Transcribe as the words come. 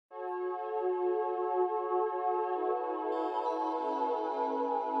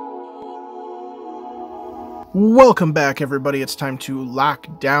Welcome back, everybody. It's time to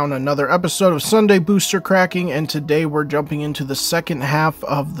lock down another episode of Sunday Booster Cracking, and today we're jumping into the second half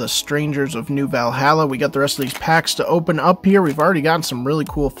of the Strangers of New Valhalla. We got the rest of these packs to open up here. We've already gotten some really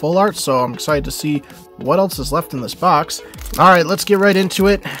cool full art, so I'm excited to see what else is left in this box. Alright, let's get right into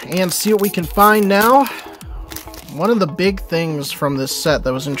it and see what we can find now. One of the big things from this set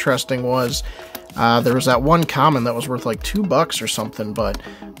that was interesting was there was that one common that was worth like $2 or something, but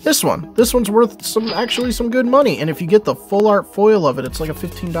this one's worth actually some good money, and if you get the full art foil of it, it's like a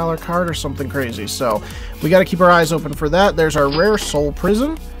 $15 card or something crazy, so we got to keep our eyes open for that. There's our rare Soul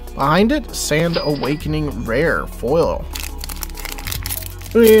Prison. Behind it, Sand Awakening rare foil.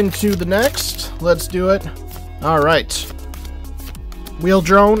 Into the next, let's do it. Alright. Wheel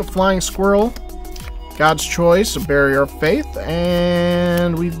Drone, Flying Squirrel, God's Choice, A Barrier of Faith,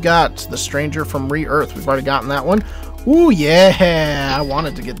 and we've got the Stranger from Re-Earth. We've already gotten that one. Ooh, yeah! I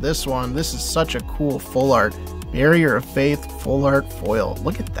wanted to get this one. This is such a cool full art. Barrier of Faith full art foil.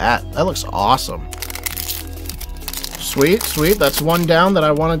 Look at that. That looks awesome. Sweet, sweet. That's one down that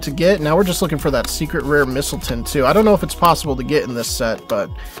I wanted to get. Now we're just looking for that secret rare Mistletoe too. I don't know if it's possible to get in this set,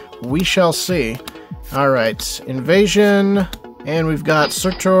 but we shall see. Alright, Invasion. And we've got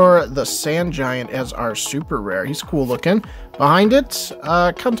Surtur the Sand Giant as our super rare. He's cool looking. Behind it,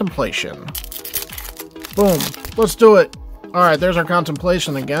 Contemplation. Boom. Let's do it. Alright, there's our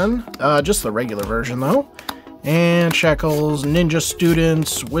Contemplation again. Just the regular version, though. And Shackles, Ninja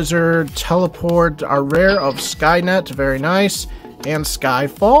Students, Wizard, Teleport, our rare of Skynet, very nice. And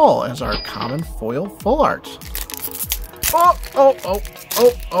Skyfall as our common foil full art. Oh,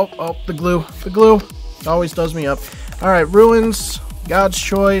 the glue always does me up. Alright, Ruins, God's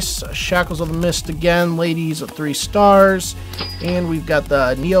Choice, Shackles of the Mist again, Ladies of 3 stars, and we've got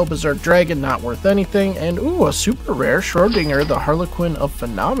the Neo Berserk Dragon, not worth anything, and ooh, a super rare Schrodinger, the Harlequin of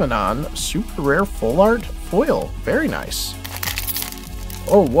Phenomenon, super rare full art foil, very nice.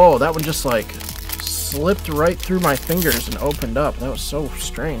 Oh, whoa, that one just like slipped right through my fingers and opened up. That was so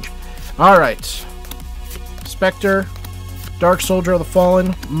strange. Alright, Spectre, Dark Soldier of the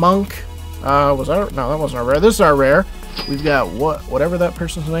Fallen, Monk. No, that wasn't our rare. This is our rare. We've got whatever that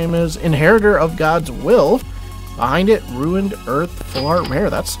person's name is. Inheritor of God's Will. Behind it, Ruined Earth full art rare.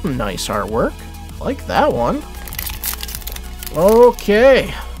 That's some nice artwork. I like that one.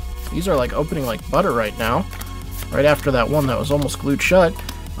 Okay. These are like opening like butter right now. Right after that one that was almost glued shut.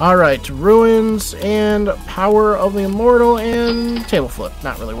 Alright, Ruins and Power of the Immortal and Table Flip.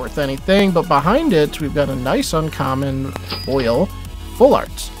 Not really worth anything, but behind it, we've got a nice uncommon foil. Full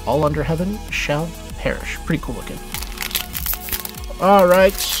art. All under heaven shall perish. Pretty cool looking.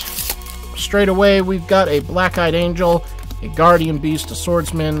 Alright. Straight away, we've got a Black-Eyed Angel, a Guardian Beast, a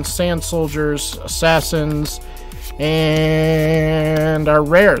Swordsman, Sand Soldiers, Assassins, and our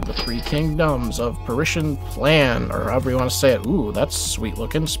rare, the 3 Kingdoms of Parisian Plan, or however you want to say it. Ooh, that's sweet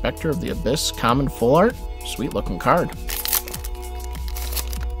looking. Spectre of the Abyss, common full art. Sweet looking card.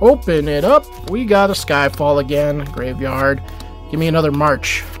 Open it up. We got a Skyfall again. Graveyard. Give me another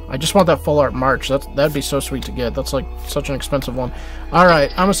March. I just want that full art March. That'd be so sweet to get. That's like such an expensive one.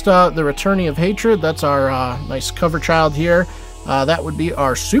 Alright, Amistad, the Returning of Hatred. That's our nice cover child here. That would be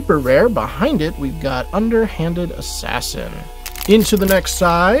our super rare. Behind it, we've got Underhanded Assassin. Into the next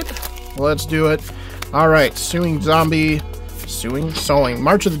side. Let's do it. Alright, Sewing Zombie. Sewing.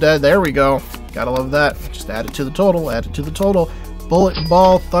 March of the Dead. There we go. Gotta love that. Just add it to the total. Add it to the total. Bullet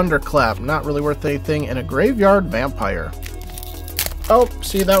Ball Thunderclap. Not really worth anything. And a Graveyard Vampire. Oh,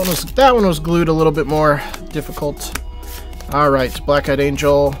 see, that one was glued a little bit more difficult. Alright, Black-Eyed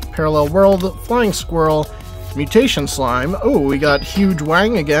Angel, Parallel World, Flying Squirrel, Mutation Slime. Oh, we got Huge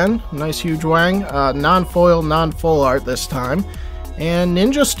Wang again. Nice Huge Wang. Non-foil, non-full art this time. And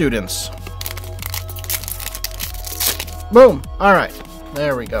Ninja Students. Boom. Alright,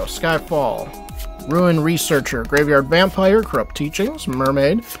 there we go. Skyfall. Ruin Researcher, Graveyard Vampire, Corrupt Teachings,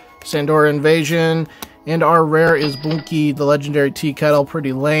 Mermaid, Sandora Invasion, and our rare is Bunky, the legendary tea kettle.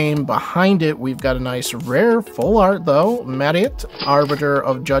 Pretty lame. Behind it, we've got a nice rare full art, though. Mariette, Arbiter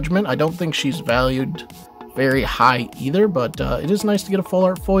of Judgment. I don't think she's valued very high either, but it is nice to get a full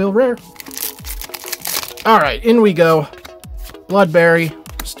art foil rare. Alright, in we go. Bloodberry,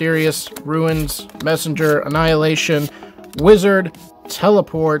 Mysterious, Ruins, Messenger, Annihilation, Wizard,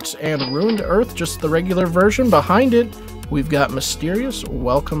 Teleport, and Ruined Earth, just the regular version. Behind it, we've got Mysterious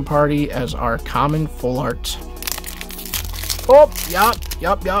Welcome Party as our common full art. Oh, yup.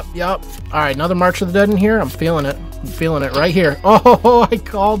 Alright, another March of the Dead in here. I'm feeling it. Right here. Oh, I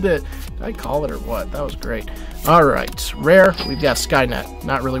called it. Did I call it or what? That was great. Alright, rare. We've got Skynet.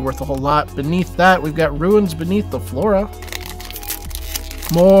 Not really worth a whole lot. Beneath that, we've got Ruins Beneath the Flora.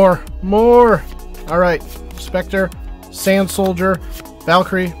 More. Alright, Spectre, Sand Soldier,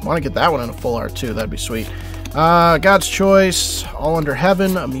 Valkyrie. Want to get that one in a full art too. That'd be sweet. God's Choice, All Under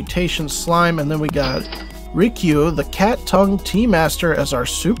Heaven, a Mutation Slime, and then we got Rikyu, the Cat Tongue Tea Master, as our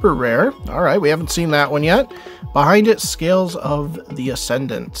super rare. Alright, we haven't seen that one yet. Behind it, Scales of the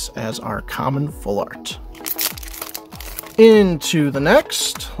Ascendant as our common full art. Into the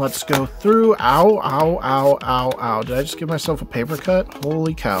next. Let's go through. Ow, ow, ow, ow, ow. Did I just give myself a paper cut?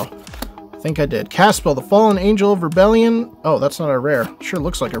 Holy cow. I think I did. Caspel, the Fallen Angel of Rebellion. Oh, that's not a rare. Sure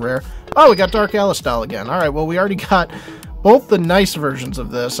looks like a rare. Oh, we got Dark Alistal again. Alright, well, we already got both the nice versions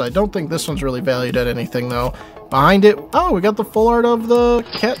of this. I don't think this one's really valued at anything, though. Behind it, oh, we got the full art of the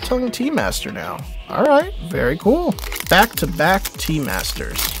Cat Tongue Tea Master now. Alright, very cool. Back-to-back Tea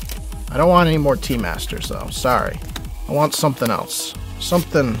Masters. I don't want any more Tea Masters, though. Sorry. I want something else.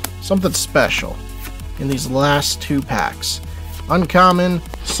 Something special in these last 2 packs. Uncommon,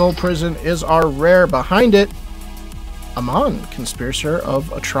 Soul Prison is our rare. Behind it, Amon, Conspirator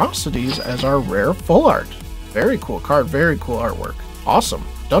of Atrocities, as our rare full art. Very cool card, very cool artwork. Awesome.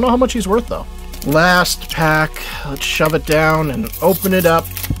 Don't know how much he's worth, though. Last pack. Let's shove it down and open it up.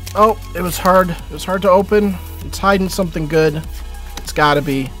 Oh, it was hard. It was hard to open. It's hiding something good. It's gotta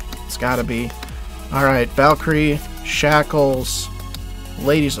be. It's gotta be. Alright, Valkyrie, Shackles,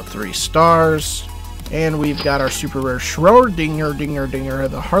 Ladies of 3 Stars, and we've got our super rare Schrodinger,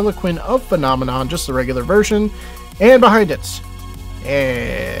 the Harlequin of Phenomenon, just the regular version, and behind it,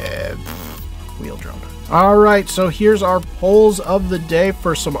 Wheel Drone. Alright, so here's our polls of the day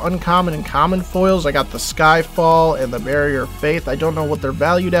for some uncommon and common foils. I got the Skyfall and the Barrier of Faith. I don't know what they're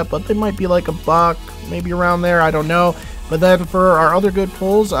valued at, but they might be like $1, maybe around there, I don't know. But then for our other good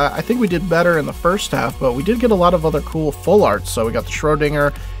pulls, I think we did better in the first half, but we did get a lot of other cool full arts. So we got the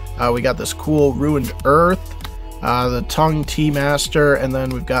Schrodinger, we got this cool Ruined Earth, the Tongue Tea Master, and then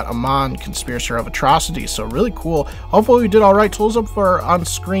we've got Amon, Conspirator of Atrocities. So really cool. Hopefully we did all right. Tools up for on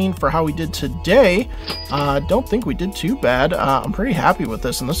screen for how we did today. Don't think we did too bad. I'm pretty happy with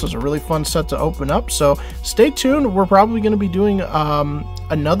this, and this was a really fun set to open up. So stay tuned. We're probably going to be doing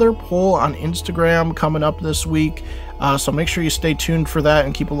another poll on Instagram coming up this week. So make sure you stay tuned for that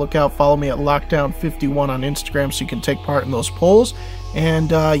and keep a lookout. Follow me at Lockdown51 on Instagram so you can take part in those polls.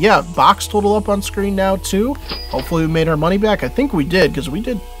 And yeah, box total up on screen now too. Hopefully we made our money back. I think we did, because we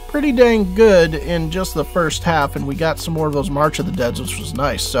did pretty dang good in just the first half, and we got some more of those March of the Deads, which was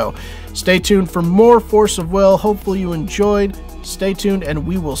nice. So stay tuned for more Force of Will. Hopefully you enjoyed. Stay tuned, and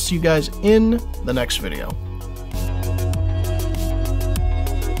we will see you guys in the next video.